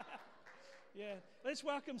Yeah, let's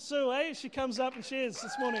welcome Sue, eh? She comes up and shares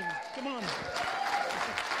this morning. Come on.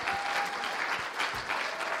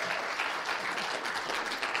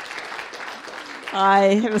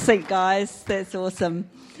 Hi, have a seat, guys. That's awesome.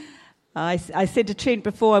 I said to Trent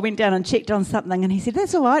before I went down and checked on something, and he said,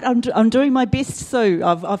 "That's all right. I'm doing my best, Sue.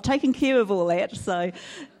 I've taken care of all that." So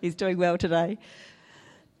he's doing well today.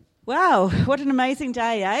 Wow, what an amazing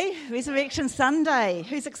day, eh? Resurrection Sunday.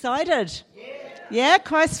 Who's excited? Yeah,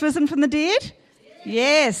 Christ's risen from the dead?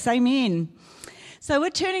 Yes, amen. So we're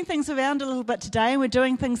turning things around a little bit today, and we're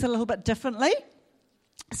doing things a little bit differently.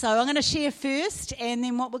 So I'm going to share first, and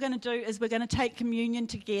then what we're going to do is we're going to take communion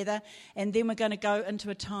together, and then we're going to go into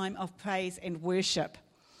a time of praise and worship.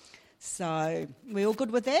 So we all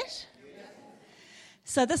good with that? Yeah.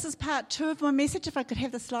 So this is part 2 of my message. If I could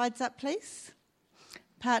have the slides up, please.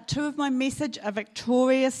 Part 2 of my message, A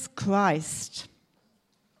Victorious Christ.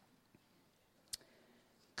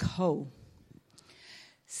 Cool.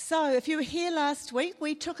 So if you were here last week,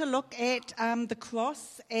 we took a look at the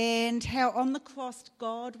cross and how on the cross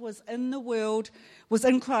God was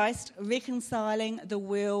in Christ, reconciling the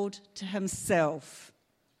world to himself.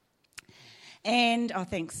 And,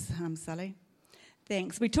 thanks, Sally.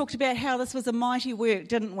 Thanks. We talked about how this was a mighty work,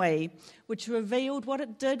 didn't we? Which revealed, what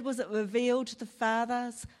it did was it revealed the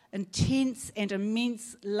Father's intense and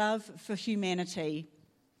immense love for humanity.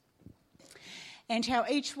 And how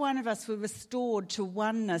each one of us were restored to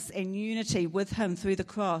oneness and unity with him through the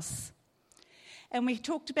cross. And we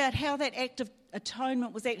talked about how that act of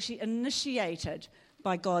atonement was actually initiated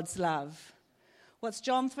by God's love. What's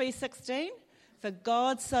John 3:16? For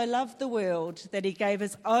God so loved the world that he gave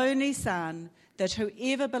his only Son, that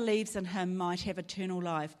whoever believes in him might have eternal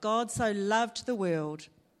life. God so loved the world.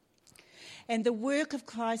 And the work of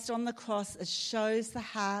Christ on the cross shows the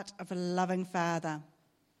heart of a loving Father.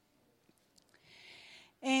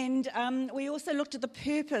 And we also looked at the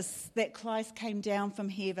purpose that Christ came down from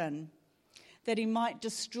heaven, that he might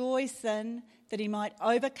destroy sin, that he might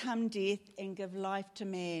overcome death and give life to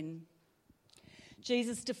man.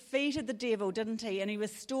 Jesus defeated the devil, didn't he? And he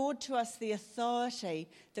restored to us the authority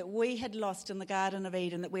that we had lost in the Garden of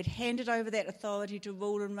Eden, that we'd handed over that authority to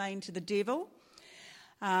rule and reign to the devil.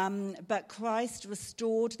 But Christ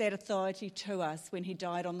restored that authority to us when he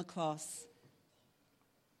died on the cross.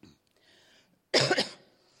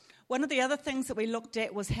 One of the other things that we looked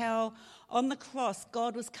at was how on the cross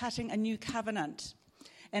God was cutting a new covenant,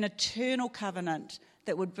 an eternal covenant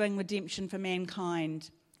that would bring redemption for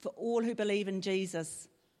mankind, for all who believe in Jesus.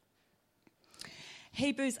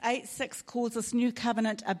 Hebrews 8:6 calls this new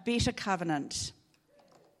covenant a better covenant.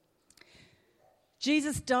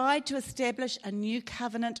 Jesus died to establish a new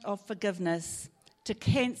covenant of forgiveness, to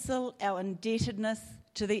cancel our indebtedness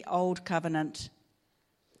to the old covenant.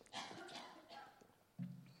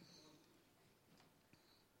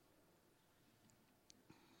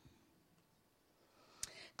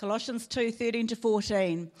 Colossians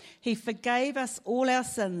 2:13-14. He forgave us all our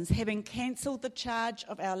sins, having cancelled the charge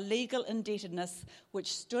of our legal indebtedness,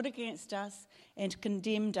 which stood against us and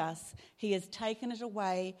condemned us. He has taken it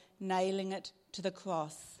away, nailing it to the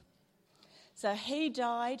cross. So he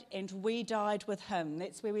died and we died with him.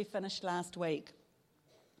 That's where we finished last week.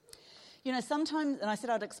 You know, sometimes, and I said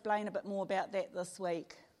I'd explain a bit more about that this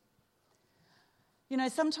week. You know,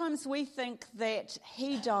 sometimes we think that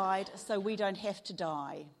he died so we don't have to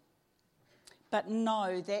die. But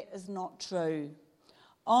no, that is not true.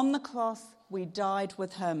 On the cross, we died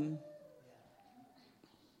with him.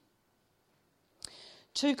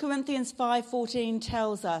 2 Corinthians 5:14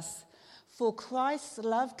 tells us, for Christ's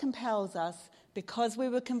love compels us, because we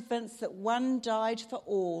were convinced that one died for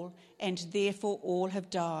all, and therefore all have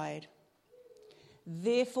died.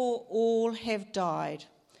 Therefore all have died.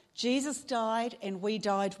 Jesus died and we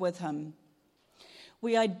died with him.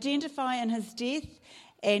 We identify in his death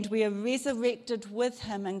and we are resurrected with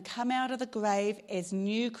him and come out of the grave as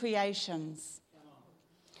new creations.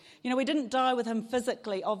 You know, we didn't die with him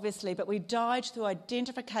physically, obviously, but we died through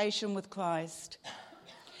identification with Christ.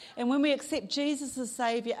 And when we accept Jesus as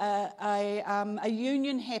Saviour, a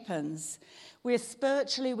union happens where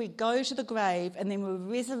spiritually we go to the grave and then we're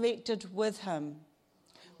resurrected with him.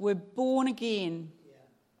 We're born again.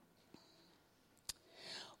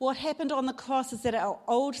 What happened on the cross is that our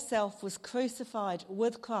old self was crucified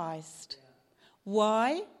with Christ.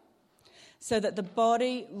 Why? So that the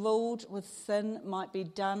body ruled with sin might be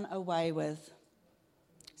done away with.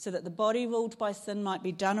 So that the body ruled by sin might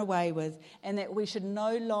be done away with, and that we should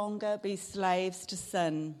no longer be slaves to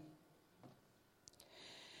sin.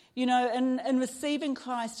 You know, in receiving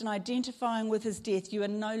Christ and identifying with his death, you are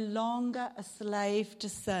no longer a slave to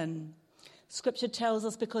sin. Scripture tells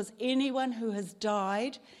us because anyone who has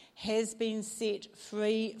died has been set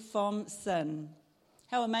free from sin.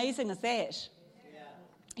 How amazing is that?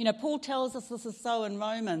 Yeah. Paul tells us this is so in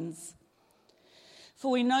Romans.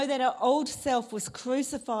 For we know that our old self was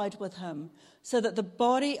crucified with him, so that the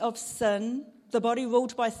body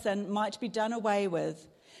ruled by sin, might be done away with,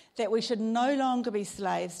 that we should no longer be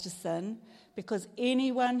slaves to sin, because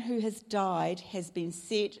anyone who has died has been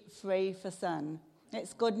set free for sin.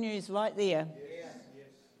 That's good news right there. Yes.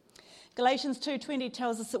 Galatians 2:20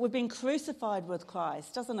 tells us that we've been crucified with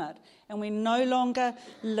Christ, doesn't it? And we no longer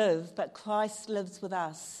live, but Christ lives with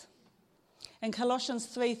us. In Colossians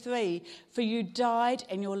 3:3, for you died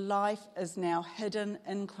and your life is now hidden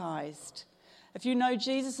in Christ. If you know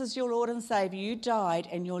Jesus as your Lord and Saviour, you died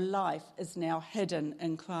and your life is now hidden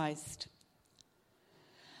in Christ.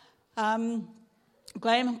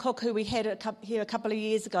 Graham Cook, who we had here a couple of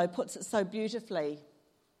years ago, puts it so beautifully.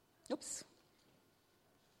 Oops,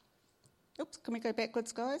 can we go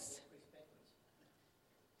backwards, guys?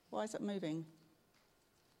 Why is it moving?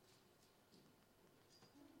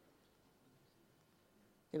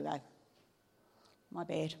 There we go. My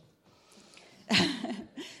bad.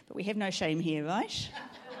 But we have no shame here, right?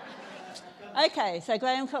 Okay, so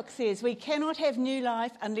Graham Cook says, we cannot have new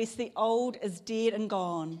life unless the old is dead and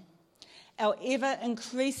gone. Our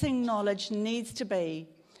ever-increasing knowledge needs to be,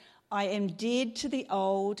 I am dead to the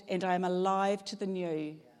old and I am alive to the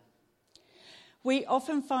new. We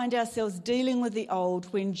often find ourselves dealing with the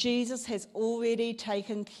old when Jesus has already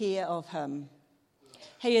taken care of him.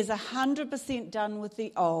 He is 100% done with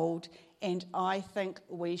the old, and I think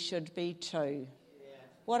we should be too.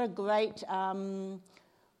 What a great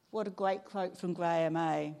quote from Graham,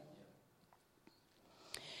 eh?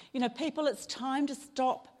 People, it's time to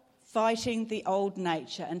stop fighting the old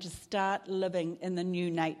nature and to start living in the new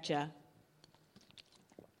nature.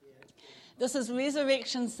 This is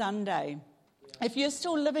Resurrection Sunday. If you're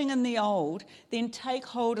still living in the old, then take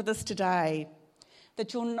hold of this today.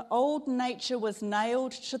 That your old nature was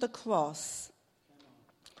nailed to the cross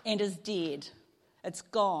and is dead. It's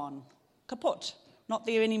gone. Kaput. Not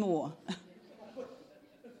there anymore.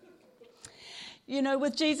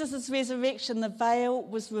 With Jesus' resurrection, the veil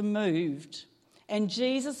was removed. And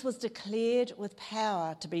Jesus was declared with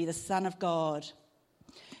power to be the Son of God.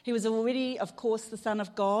 He was already, of course, the Son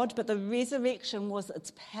of God, but the resurrection was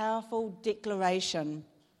its powerful declaration.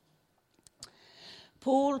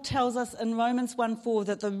 Paul tells us in Romans 1:4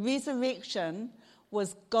 that the resurrection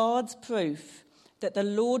was God's proof that the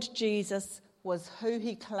Lord Jesus was who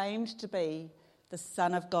he claimed to be, the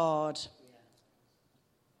Son of God.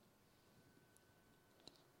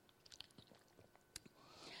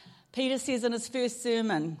 Peter says in his first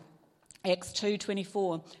sermon, Acts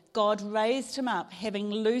 2:24, God raised him up, having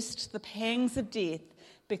loosed the pangs of death,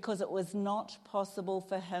 because it was not possible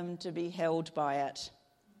for him to be held by it.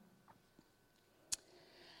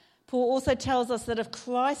 Paul also tells us that if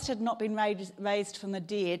Christ had not been raised from the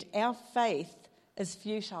dead, our faith is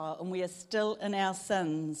futile and we are still in our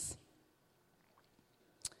sins.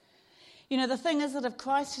 The thing is that if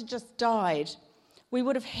Christ had just died, we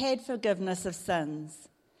would have had forgiveness of sins.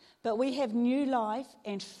 But we have new life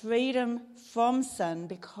and freedom from sin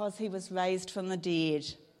because he was raised from the dead.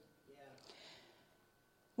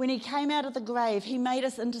 When he came out of the grave, he made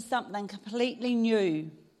us into something completely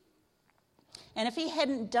new. And if he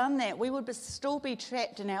hadn't done that, we would still be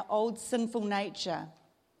trapped in our old sinful nature.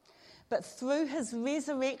 But through his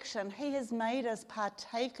resurrection, he has made us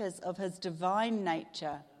partakers of his divine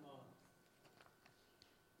nature.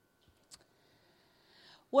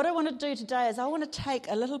 What I want to do today is I want to take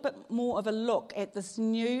a little bit more of a look at this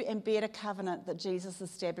new and better covenant that Jesus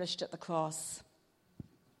established at the cross.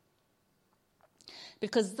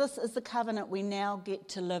 Because this is the covenant we now get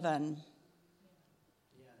to live in.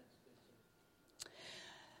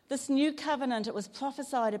 This new covenant, it was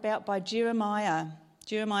prophesied about by Jeremiah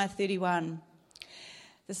 31.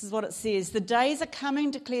 This is what it says. The days are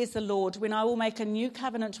coming, declares the Lord, when I will make a new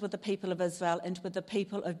covenant with the people of Israel and with the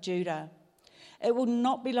people of Judah. It will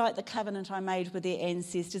not be like the covenant I made with their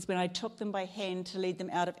ancestors when I took them by hand to lead them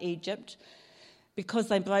out of Egypt, because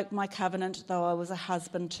they broke my covenant, though I was a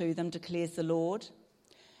husband to them, declares the Lord.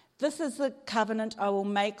 This is the covenant I will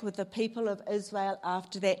make with the people of Israel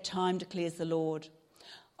after that time, declares the Lord.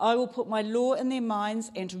 I will put my law in their minds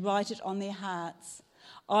and write it on their hearts.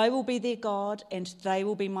 I will be their God, and they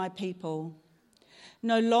will be my people.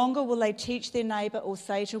 No longer will they teach their neighbour or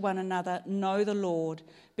say to one another, know the Lord,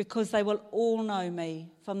 because they will all know me,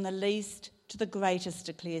 from the least to the greatest,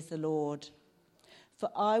 declares the Lord. For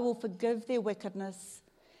I will forgive their wickedness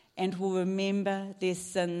and will remember their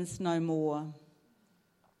sins no more.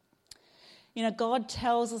 You know, God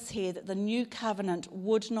tells us here that the new covenant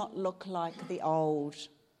would not look like the old.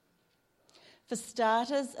 For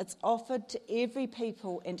starters, it's offered to every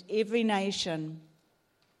people and every nation.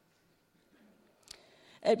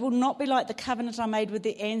 It will not be like the covenant I made with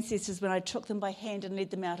their ancestors when I took them by hand and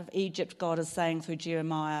led them out of Egypt, God is saying through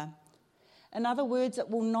Jeremiah. In other words, it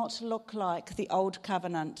will not look like the old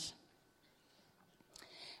covenant.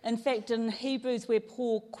 In fact, in Hebrews, where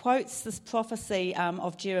Paul quotes this prophecy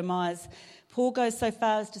of Jeremiah's, Paul goes so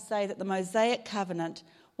far as to say that the Mosaic covenant,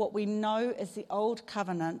 what we know as the old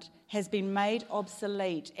covenant, has been made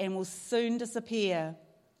obsolete and will soon disappear,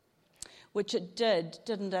 which it did,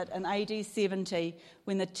 didn't it, in AD 70,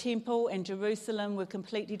 when the temple and Jerusalem were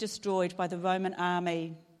completely destroyed by the Roman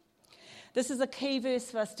army. This is a key verse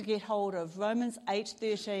for us to get hold of, Romans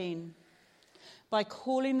 8:13. By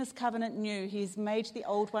calling this covenant new, he has made the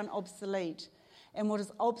old one obsolete, and what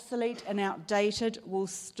is obsolete and outdated will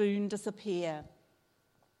soon disappear.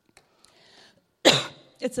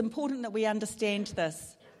 It's important that we understand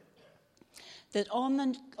this, that on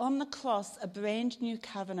the cross, a brand new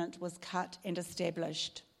covenant was cut and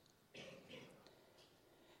established.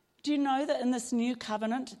 Do you know that in this new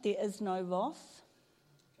covenant there is no wrath?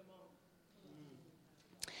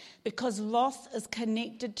 Because wrath is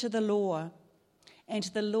connected to the law, and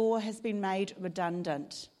the law has been made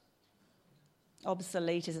redundant,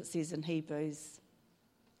 obsolete as it says in Hebrews.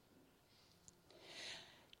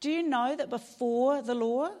 Do you know that before the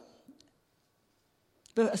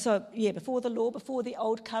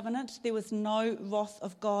old covenant, there was no wrath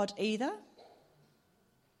of God either?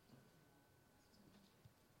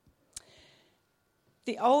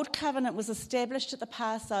 The old covenant was established at the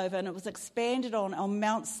Passover, and it was expanded on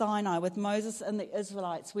Mount Sinai with Moses and the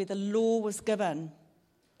Israelites, where the law was given.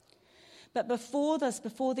 But before this,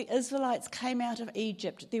 before the Israelites came out of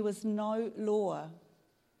Egypt, there was no law.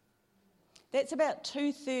 That's about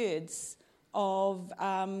two-thirds of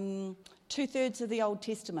the Old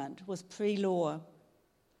Testament was pre-law.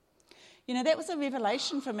 You know, that was a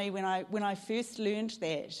revelation for me when I first learned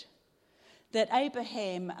that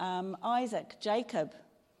Abraham, Isaac, Jacob,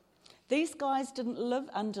 these guys didn't live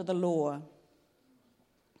under the law.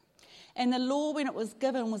 And the law, when it was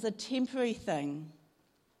given, was a temporary thing.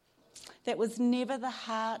 That was never the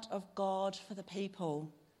heart of God for the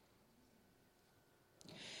people.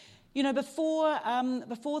 You know, before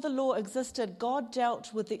the law existed, God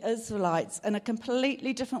dealt with the Israelites in a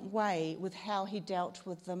completely different way with how he dealt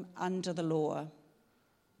with them under the law.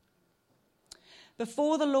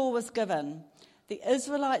 Before the law was given, the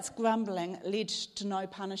Israelites' grumbling led to no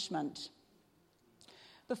punishment.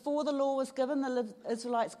 Before the law was given, the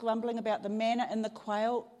Israelites' grumbling about the manna and the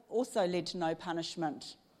quail also led to no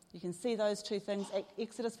punishment. You can see those two things,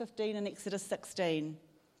 Exodus 15 and Exodus 16.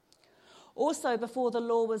 Also, before the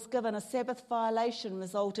law was given, a Sabbath violation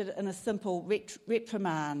resulted in a simple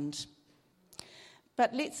reprimand.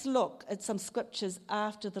 But let's look at some scriptures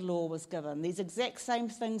after the law was given. These exact same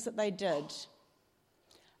things that they did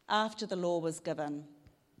after the law was given.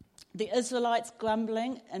 The Israelites'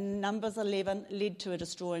 grumbling in Numbers 11 led to a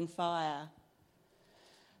destroying fire.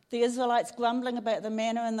 The Israelites' grumbling about the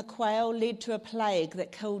manna and the quail led to a plague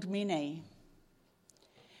that killed many.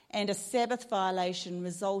 And a Sabbath violation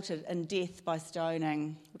resulted in death by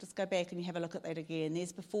stoning. We'll just go back and have a look at that again.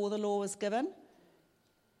 There's before the law was given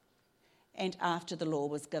and after the law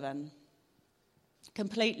was given.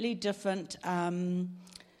 Completely different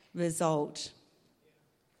result.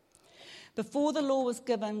 Before the law was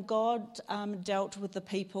given, God dealt with the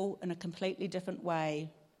people in a completely different way.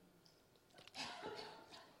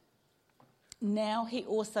 Now he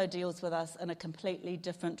also deals with us in a completely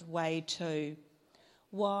different way too.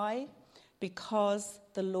 Why? Because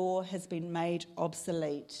the law has been made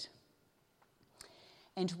obsolete.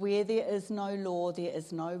 And where there is no law, there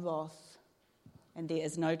is no wrath, and there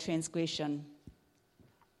is no transgression.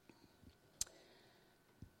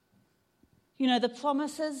 You know, the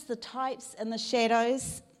promises, the types and the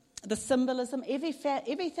shadows, the symbolism,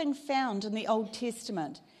 everything found in the Old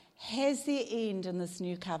Testament has their end in this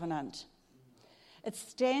new covenant. It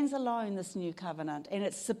stands alone, this new covenant, and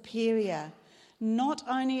it's superior, not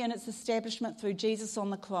only in its establishment through Jesus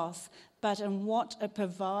on the cross, but in what it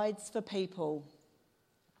provides for people.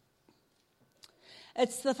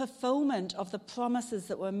 It's the fulfillment of the promises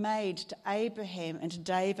that were made to Abraham and to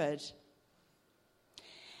David.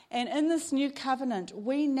 And in this new covenant,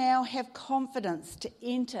 we now have confidence to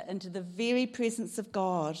enter into the very presence of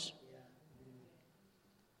God.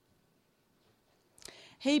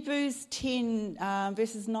 Hebrews 10,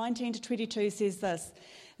 verses 19 to 22 says this: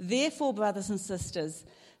 "Therefore, brothers and sisters,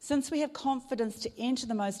 Since we have confidence to enter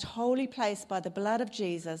the most holy place by the blood of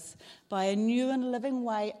Jesus, by a new and living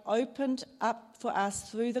way opened up for us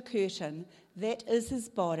through the curtain, that is his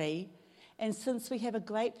body, and since we have a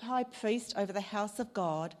great high priest over the house of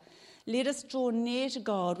God, let us draw near to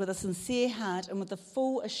God with a sincere heart and with the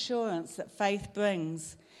full assurance that faith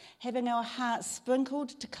brings, having our hearts sprinkled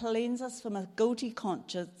to cleanse us from a guilty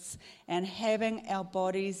conscience and having our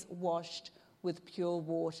bodies washed with pure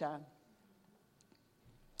water.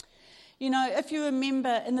 You know, if you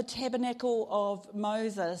remember in the tabernacle of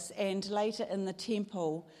Moses and later in the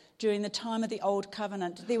temple during the time of the Old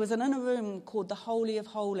Covenant, there was an inner room called the Holy of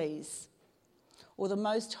Holies, or the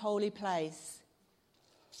Most Holy Place.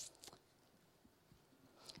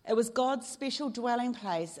 It was God's special dwelling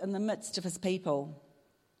place in the midst of his people.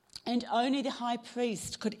 And only the high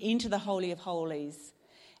priest could enter the Holy of Holies,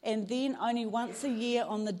 and then only once a year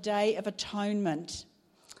on the Day of Atonement.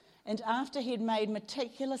 And after he'd made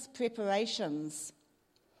meticulous preparations,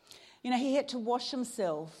 you know, he had to wash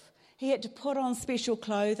himself. He had to put on special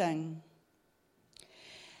clothing.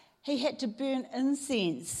 He had to burn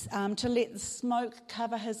incense to let the smoke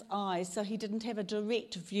cover his eyes so he didn't have a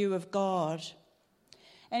direct view of God.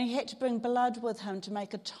 And he had to bring blood with him to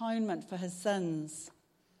make atonement for his sins.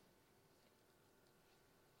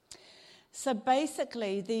 So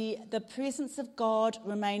basically, the presence of God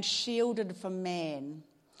remained shielded from man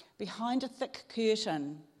behind a thick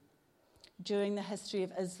curtain during the history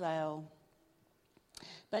of Israel.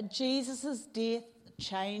 But Jesus' death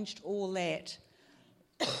changed all that.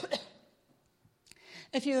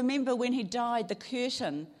 If you remember, when he died, the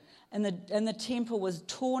curtain in the temple was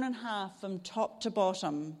torn in half from top to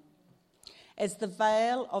bottom, as the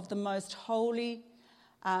veil of the most holy,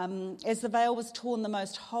 as the veil was torn, the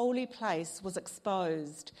most holy place was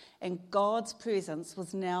exposed, and God's presence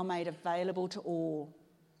was now made available to all.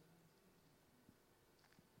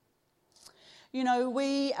 You know,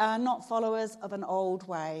 we are not followers of an old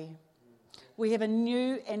way. We have a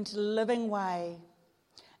new and living way.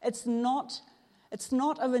 It's not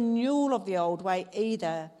a renewal of the old way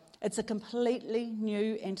either. It's a completely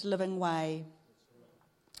new and living way.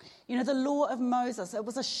 You know, the law of Moses, it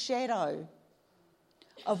was a shadow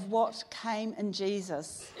of what came in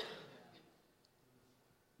Jesus.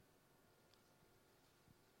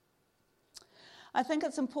 I think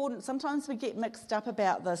it's important, sometimes we get mixed up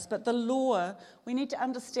about this, but the law, we need to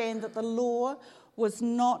understand that the law was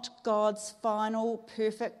not God's final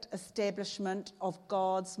perfect establishment of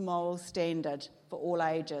God's moral standard for all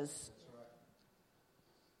ages.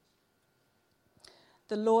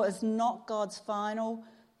 The law is not God's final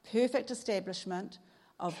perfect establishment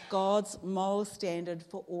of God's moral standard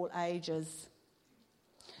for all ages.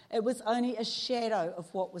 It was only a shadow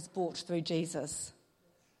of what was brought through Jesus.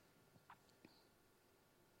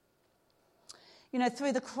 You know,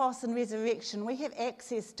 through the cross and resurrection, we have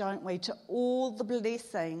access, don't we, to all the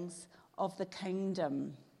blessings of the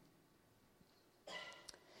kingdom.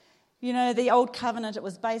 You know, the Old Covenant, it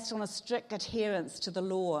was based on a strict adherence to the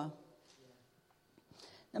law.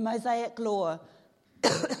 The Mosaic Law,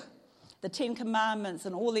 the Ten Commandments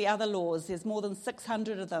and all the other laws, there's more than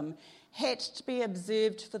 600 of them, had to be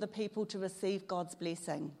observed for the people to receive God's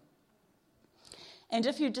blessing. And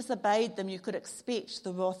if you disobeyed them, you could expect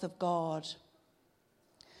the wrath of God.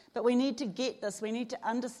 But we need to get this, we need to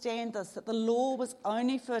understand this, that the law was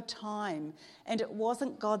only for a time and it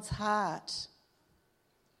wasn't God's heart.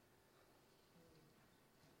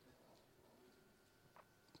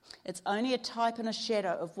 It's only a type and a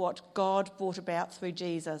shadow of what God brought about through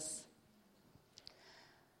Jesus.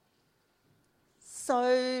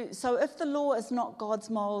 So if the law is not God's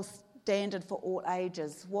moral standard for all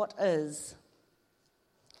ages, what is?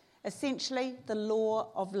 Essentially, the law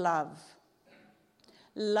of love.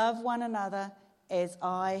 Love one another as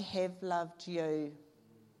I have loved you.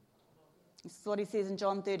 This is what he says in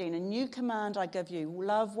John 13. A new command I give you,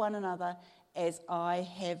 love one another as I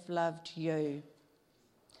have loved you.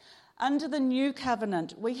 Under the new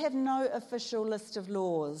covenant, we have no official list of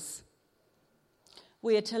laws.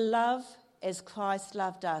 We are to love as Christ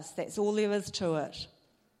loved us. That's all there is to it.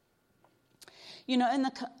 You know,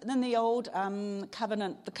 in the old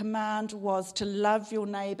covenant, the command was to love your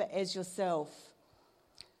neighbour as yourself.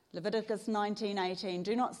 Leviticus 19:18,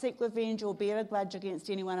 do not seek revenge or bear a grudge against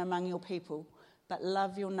anyone among your people, but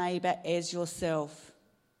love your neighbour as yourself.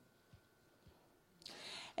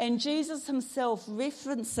 And Jesus himself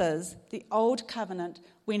references the old covenant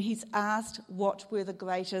when he's asked what were the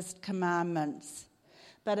greatest commandments.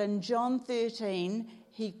 But in John 13,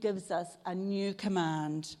 he gives us a new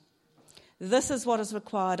command. This is what is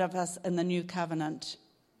required of us in the new covenant.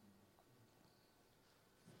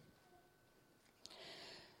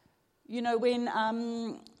 You know,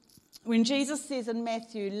 when Jesus says in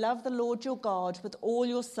Matthew, love the Lord your God with all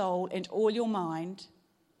your soul and all your mind,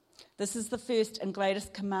 this is the first and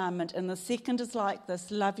greatest commandment, and the second is like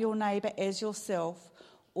this, love your neighbour as yourself.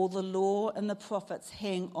 All the law and the prophets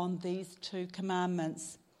hang on these two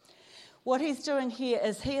commandments. What he's doing here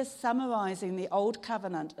is he is summarising the old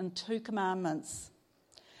covenant in two commandments.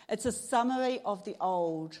 It's a summary of the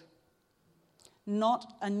old,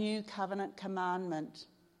 not a new covenant commandment.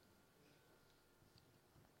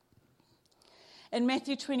 In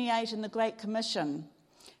Matthew 28 in the Great Commission,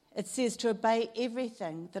 it says to obey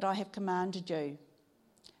everything that I have commanded you.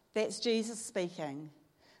 That's Jesus speaking.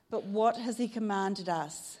 But what has he commanded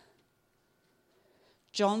us?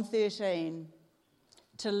 John 13,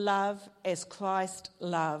 to love as Christ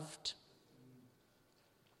loved.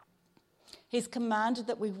 He's commanded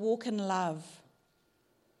that we walk in love.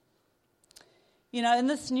 You know, in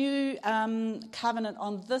this new covenant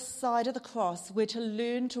on this side of the cross, we're to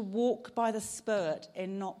learn to walk by the Spirit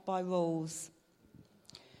and not by rules.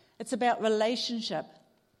 It's about relationship.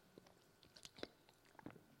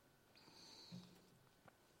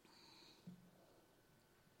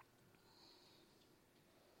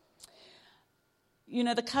 You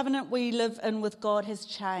know, the covenant we live in with God has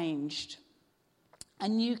changed. A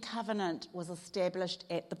new covenant was established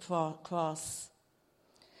at the cross.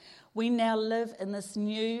 We now live in this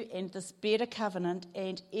new and this better covenant,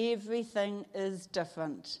 and everything is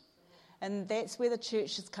different. And that's where the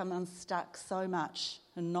church has come unstuck so much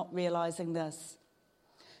and not realising this.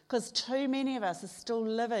 Because too many of us are still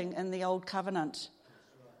living in the old covenant.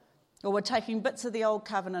 Or we're taking bits of the old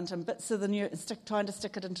covenant and bits of the new, trying to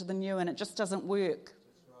stick it into the new, and it just doesn't work.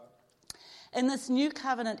 In this new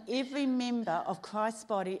covenant, every member of Christ's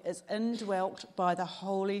body is indwelt by the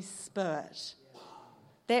Holy Spirit.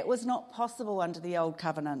 That was not possible under the old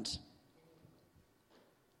covenant.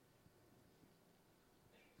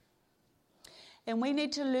 And we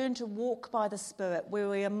need to learn to walk by the Spirit where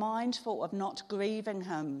we are mindful of not grieving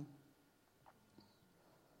him.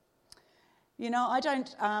 You know, I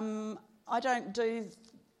don't do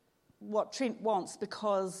what Trent wants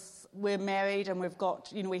because we're married and we've got,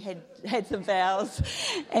 you know, we had some vows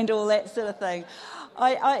and all that sort of thing.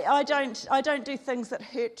 I don't do things that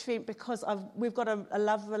hurt Trent because we've got a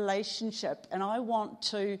love relationship, and I want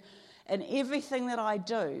to, in everything that I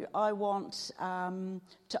do, I want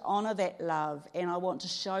to honour that love, and I want to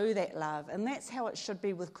show that love, and that's how it should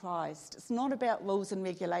be with Christ. It's not about rules and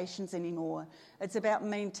regulations anymore. It's about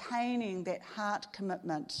maintaining that heart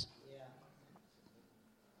commitment.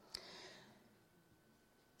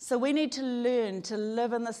 So we need to learn to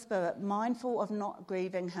live in the Spirit, mindful of not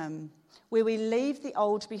grieving him, where we leave the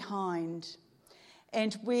old behind,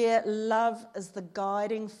 and where love is the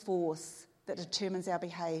guiding force that determines our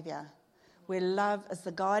behaviour. Where love is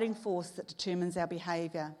the guiding force that determines our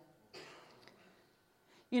behaviour.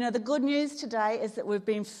 You know, the good news today is that we've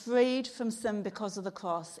been freed from sin because of the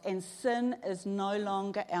cross, and sin is no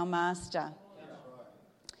longer our master.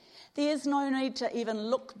 There's no need to even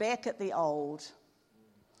look back at the old.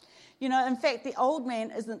 You know, in fact, the old man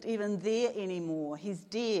isn't even there anymore. He's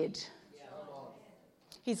dead.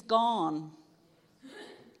 He's gone.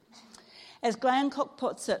 As Graham Cook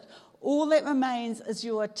puts it, all that remains is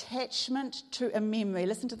your attachment to a memory.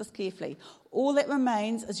 Listen to this carefully. All that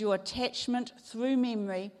remains is your attachment through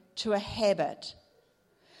memory to a habit,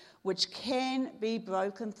 which can be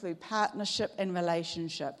broken through partnership and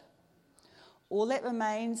relationship. All that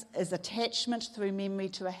remains is attachment through memory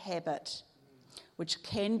to a habit, which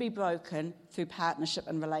can be broken through partnership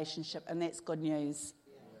and relationship, and that's good news.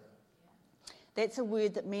 That's a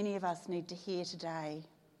word that many of us need to hear today.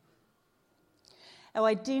 Our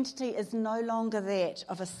identity is no longer that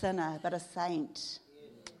of a sinner, but a saint.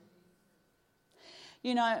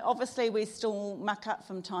 You know, obviously we still muck up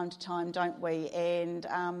from time to time, don't we? And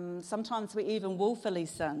sometimes we even willfully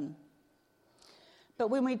sin. But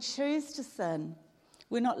when we choose to sin,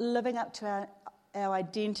 we're not living up to our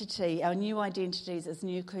identity, our new identities as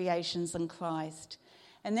new creations in Christ.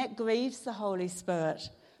 And that grieves the Holy Spirit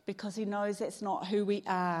because he knows that's not who we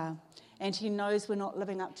are. And he knows we're not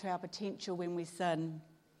living up to our potential when we sin.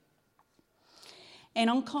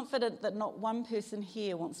 And I'm confident that not one person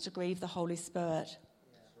here wants to grieve the Holy Spirit.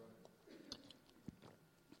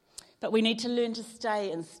 But we need to learn to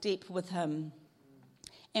stay in step with him.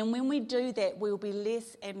 And when we do that, we'll be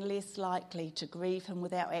less and less likely to grieve him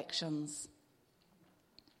with our actions.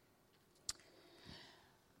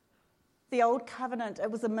 The old covenant,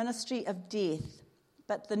 it was a ministry of death,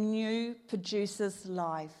 but the new produces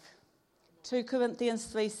life. 2 Corinthians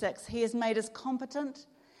 3:6, he has made us competent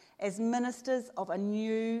as ministers of a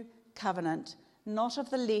new covenant, not of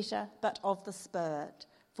the letter, but of the Spirit.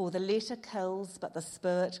 For the letter kills, but the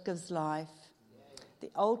Spirit gives life.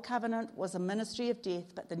 The old covenant was a ministry of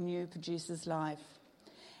death, but the new produces life.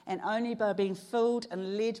 And only by being filled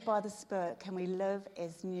and led by the Spirit can we live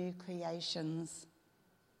as new creations.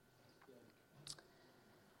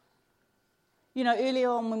 You know, earlier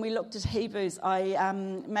on when we looked at Hebrews, I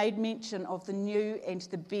made mention of the new and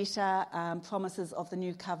the better promises of the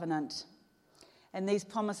new covenant. And these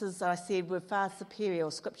promises, I said, were far superior,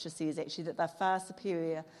 or Scripture says actually, that they're far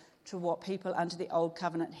superior to what people under the old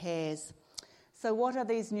covenant has. So what are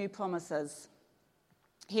these new promises?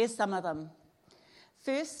 Here's some of them.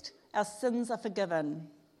 First, our sins are forgiven.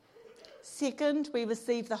 Second, we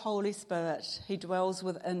receive the Holy Spirit. He dwells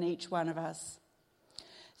within each one of us.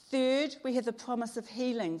 Third, we have the promise of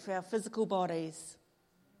healing for our physical bodies.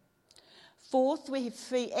 Fourth, we have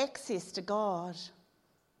free access to God.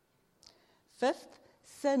 Fifth,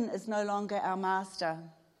 sin is no longer our master.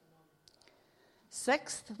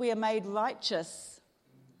 Sixth, we are made righteous.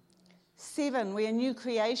 7, we are new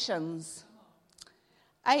creations.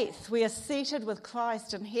 8th, we are seated with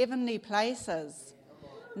Christ in heavenly places.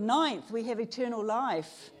 9th, we have eternal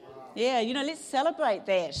life. Yeah, you know, let's celebrate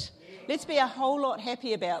that. Let's be a whole lot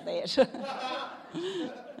happy about that.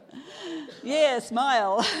 Yeah,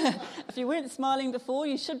 smile. If you weren't smiling before,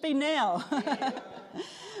 you should be now.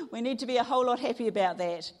 We need to be a whole lot happy about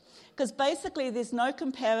that. Because basically there's no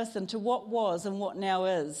comparison to what was and what now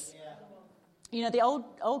is. You know, the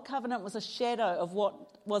old covenant was a shadow of what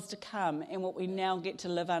was to come and what we now get to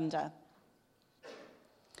live under.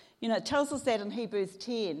 You know, it tells us that in Hebrews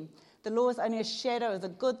 10. The law is only a shadow of the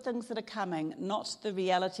good things that are coming, not the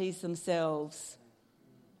realities themselves.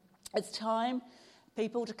 It's time,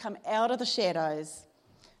 people, to come out of the shadows.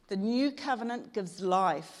 The new covenant gives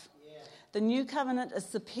life. The new covenant is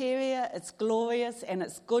superior, it's glorious, and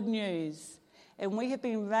it's good news. And we have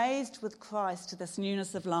been raised with Christ to this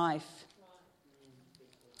newness of life.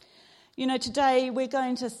 You know, today we're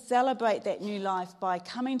going to celebrate that new life by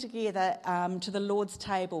coming together to the Lord's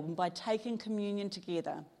table and by taking communion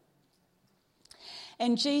together.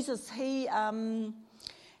 And Jesus, he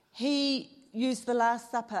used the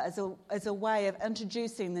Last Supper as a way of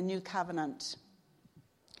introducing the new covenant.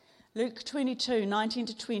 Luke 22, 19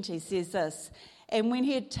 to 20 says this, "And when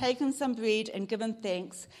he had taken some bread and given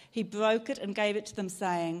thanks, he broke it and gave it to them,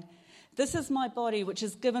 saying, 'This is my body which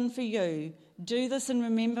is given for you. Do this in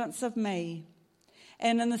remembrance of me.'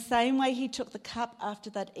 And in the same way he took the cup after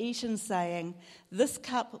they'd eaten, saying, 'This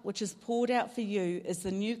cup which is poured out for you is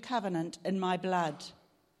the new covenant in my blood.'"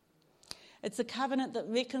 It's a covenant that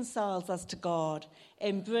reconciles us to God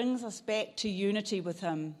and brings us back to unity with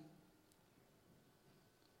him.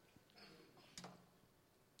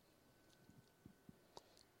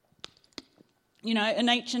 You know, in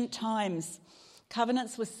ancient times,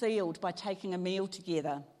 covenants were sealed by taking a meal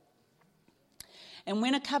together. And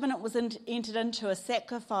when a covenant was entered into, a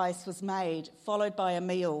sacrifice was made, followed by a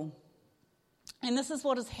meal. And this is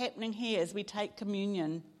what is happening here as we take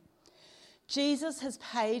communion. Jesus has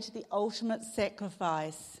paid the ultimate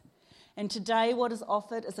sacrifice, and today what is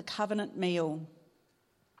offered is a covenant meal.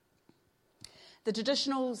 The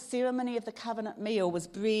traditional ceremony of the covenant meal was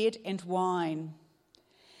bread and wine.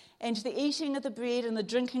 And the eating of the bread and the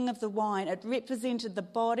drinking of the wine, it represented the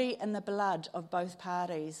body and the blood of both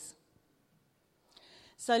parties.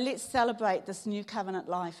 So let's celebrate this new covenant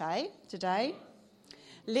life, today.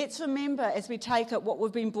 Let's remember as we take it what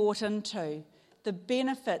we've been brought into, the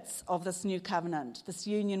benefits of this new covenant, this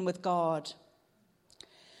union with God.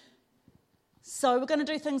 So we're going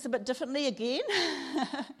to do things a bit differently again.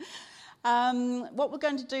 What we're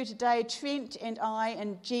going to do today, Trent and I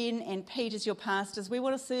and Jen and Pete as your pastors, we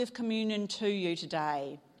want to serve communion to you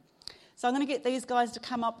today. So I'm going to get these guys to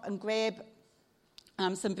come up and grab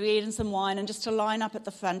some bread and some wine and just to line up at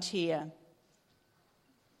the front here.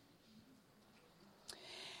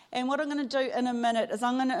 And what I'm going to do in a minute is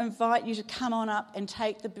I'm going to invite you to come on up and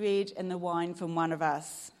take the bread and the wine from one of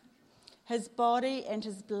us. His body and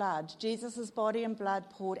his blood, Jesus' body and blood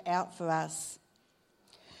poured out for us.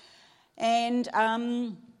 And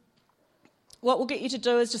what we'll get you to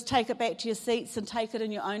do is just take it back to your seats and take it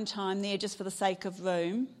in your own time there just for the sake of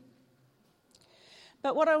room.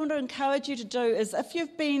 But what I want to encourage you to do is if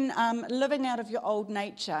you've been living out of your old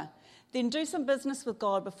nature, then do some business with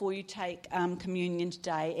God before you take communion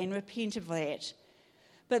today and repent of that.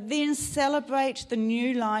 But then celebrate the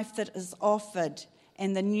new life that is offered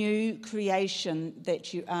and the new creation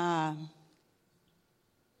that you are.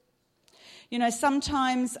 You know,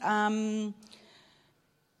 sometimes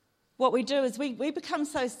what we do is we become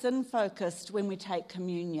so sin-focused when we take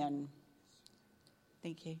communion.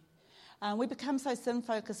 Thank you. We become so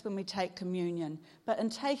sin-focused when we take communion. But in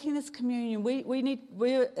taking this communion,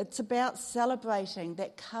 it's about celebrating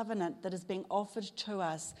that covenant that is being offered to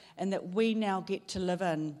us and that we now get to live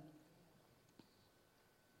in.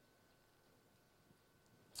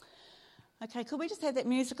 Okay, could we just have that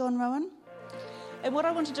music on, Rowan? And what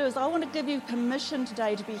I want to do is I want to give you permission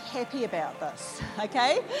today to be happy about this,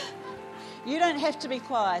 okay? You don't have to be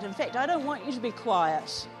quiet. In fact, I don't want you to be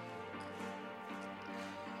quiet.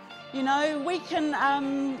 You know, we can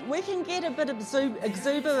get a bit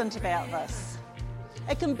exuberant about this.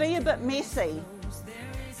 It can be a bit messy.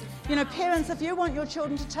 You know, parents, if you want your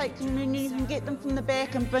children to take communion, you can get them from the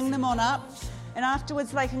back and bring them on up. And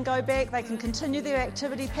afterwards they can go back, they can continue their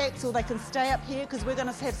activity packs, or they can stay up here because we're going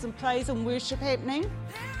to have some praise and worship happening.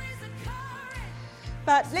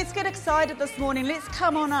 But let's get excited this morning. Let's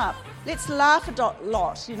come on up. Let's laugh a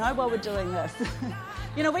lot, you know, while we're doing this.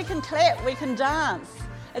 You know, we can clap, we can dance.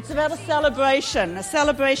 It's about a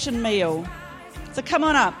celebration meal. So come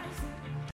on up.